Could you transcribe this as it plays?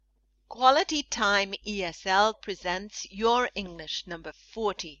Quality Time ESL presents Your English number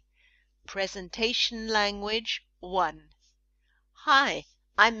 40, Presentation Language 1. Hi,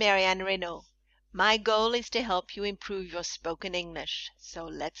 I'm Marianne Reynaud. My goal is to help you improve your spoken English. So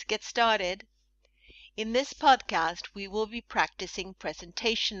let's get started. In this podcast, we will be practicing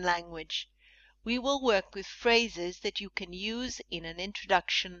presentation language. We will work with phrases that you can use in an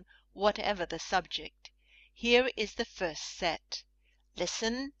introduction, whatever the subject. Here is the first set.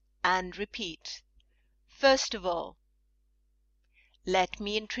 Listen and repeat. First of all, let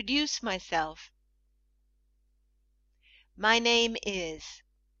me introduce myself. My name is.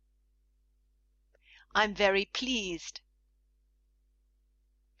 I'm very pleased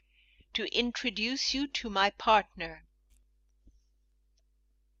to introduce you to my partner.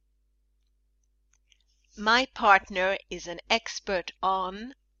 My partner is an expert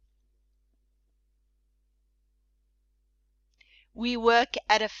on. We work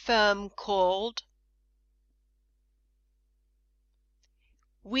at a firm called.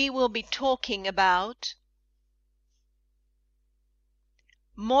 We will be talking about.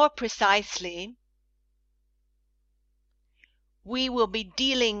 More precisely, we will be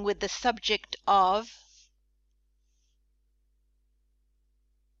dealing with the subject of.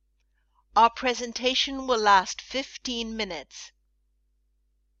 Our presentation will last 15 minutes.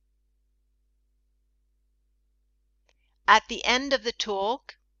 At the end of the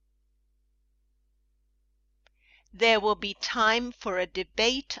talk, there will be time for a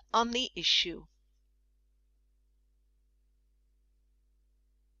debate on the issue.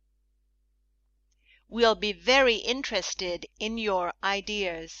 We'll be very interested in your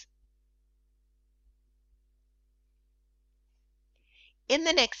ideas. In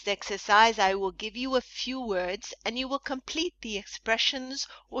the next exercise, I will give you a few words and you will complete the expressions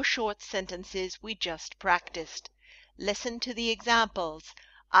or short sentences we just practiced. Listen to the examples.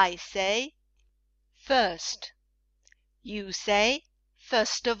 I say, first. You say,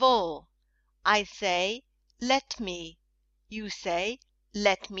 first of all. I say, let me. You say,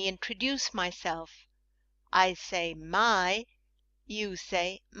 let me introduce myself. I say, my. You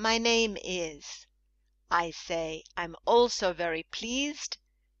say, my name is. I say, I'm also very pleased.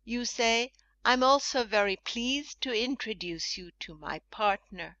 You say, I'm also very pleased to introduce you to my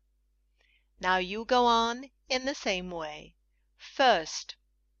partner. Now you go on in the same way. First.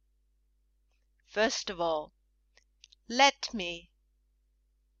 First of all. Let me.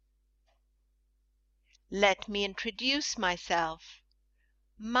 Let me introduce myself.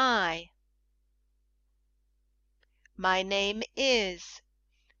 My. My name is.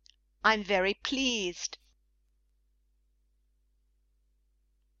 I'm very pleased.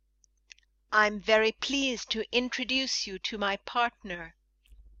 I'm very pleased to introduce you to my partner.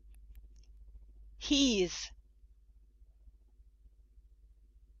 He's.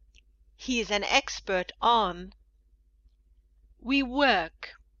 He's an expert on. We work.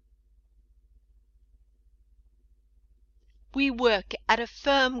 We work at a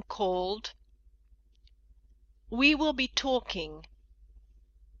firm called. We will be talking.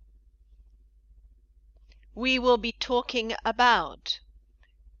 We will be talking about.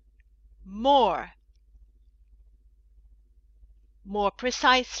 More. More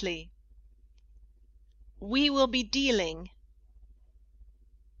precisely. We will be dealing.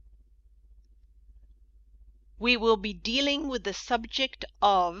 We will be dealing with the subject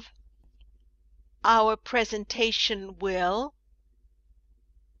of. Our presentation will.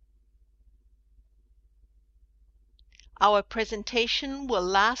 Our presentation will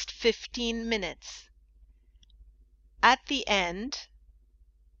last 15 minutes. At the end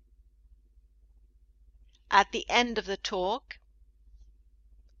of the talk,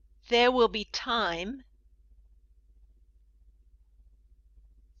 there will be time.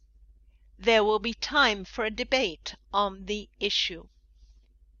 There will be time for a debate on the issue.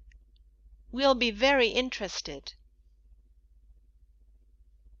 We'll be very interested.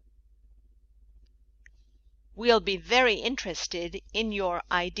 We'll be very interested in your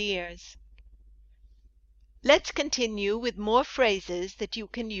ideas. Let's continue with more phrases that you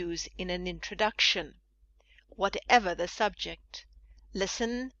can use in an introduction, whatever the subject.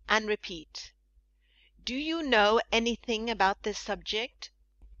 Listen and repeat. Do you know anything about this subject?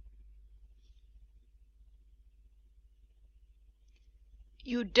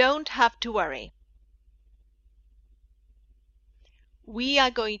 You don't have to worry. We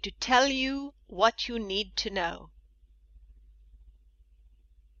are going to tell you what you need to know.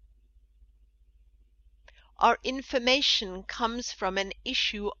 Our information comes from an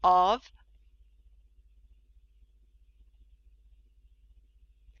issue of.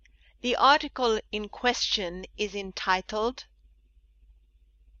 The article in question is entitled.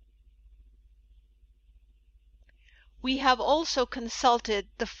 We have also consulted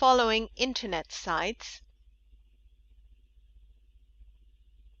the following internet sites.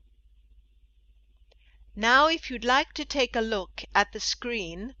 Now, if you'd like to take a look at the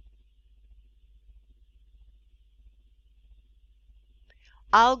screen,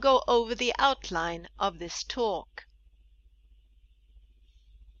 I'll go over the outline of this talk.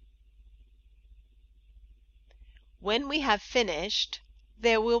 When we have finished,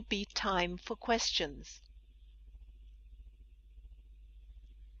 there will be time for questions.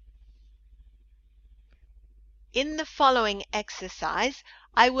 In the following exercise,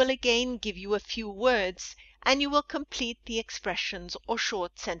 I will again give you a few words, and you will complete the expressions or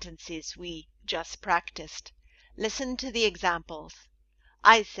short sentences we just practiced. Listen to the examples.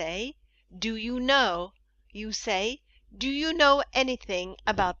 I say, "Do you know?" You say, "Do you know anything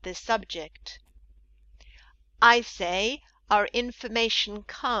about this subject?" I say, "Our information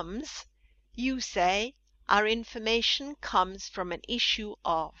comes." You say, "Our information comes from an issue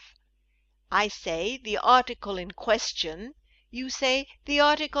of." I say, "The article in question." You say, "The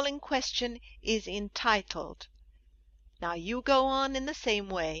article in question is entitled." Now you go on in the same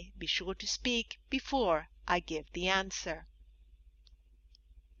way. Be sure to speak before I give the answer.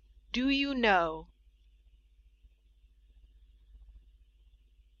 Do you know?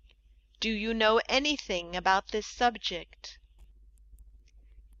 Do you know anything about this subject?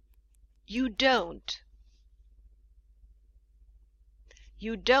 You don't.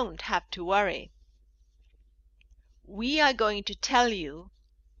 You don't have to worry. We are going to tell you.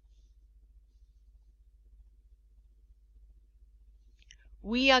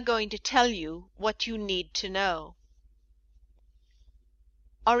 We are going to tell you what you need to know.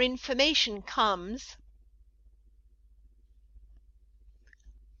 Our information comes.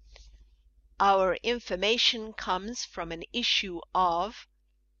 Our information comes from an issue of.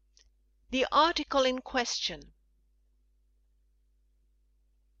 The article in question.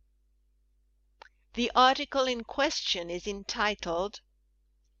 The article in question is entitled.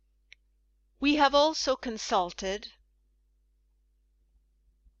 We have also consulted.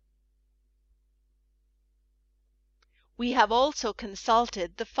 We have also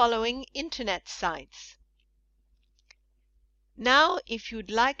consulted the following internet sites. Now, if you'd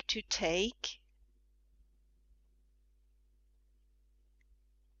like to take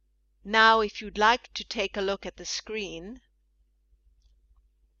a look at the screen,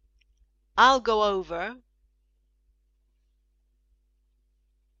 I'll go over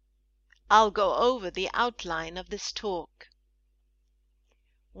the outline of this talk.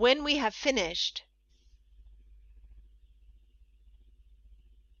 When we have finished,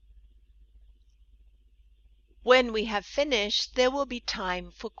 there will be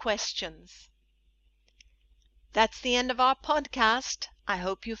time for questions. That's the end of our podcast. I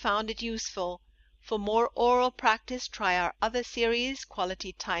hope you found it useful. For more oral practice, try our other series,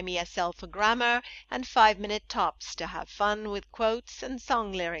 Quality Time ESL for Grammar, and 5-Minute Tops to have fun with quotes and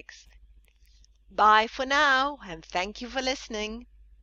song lyrics. Bye for now, and thank you for listening.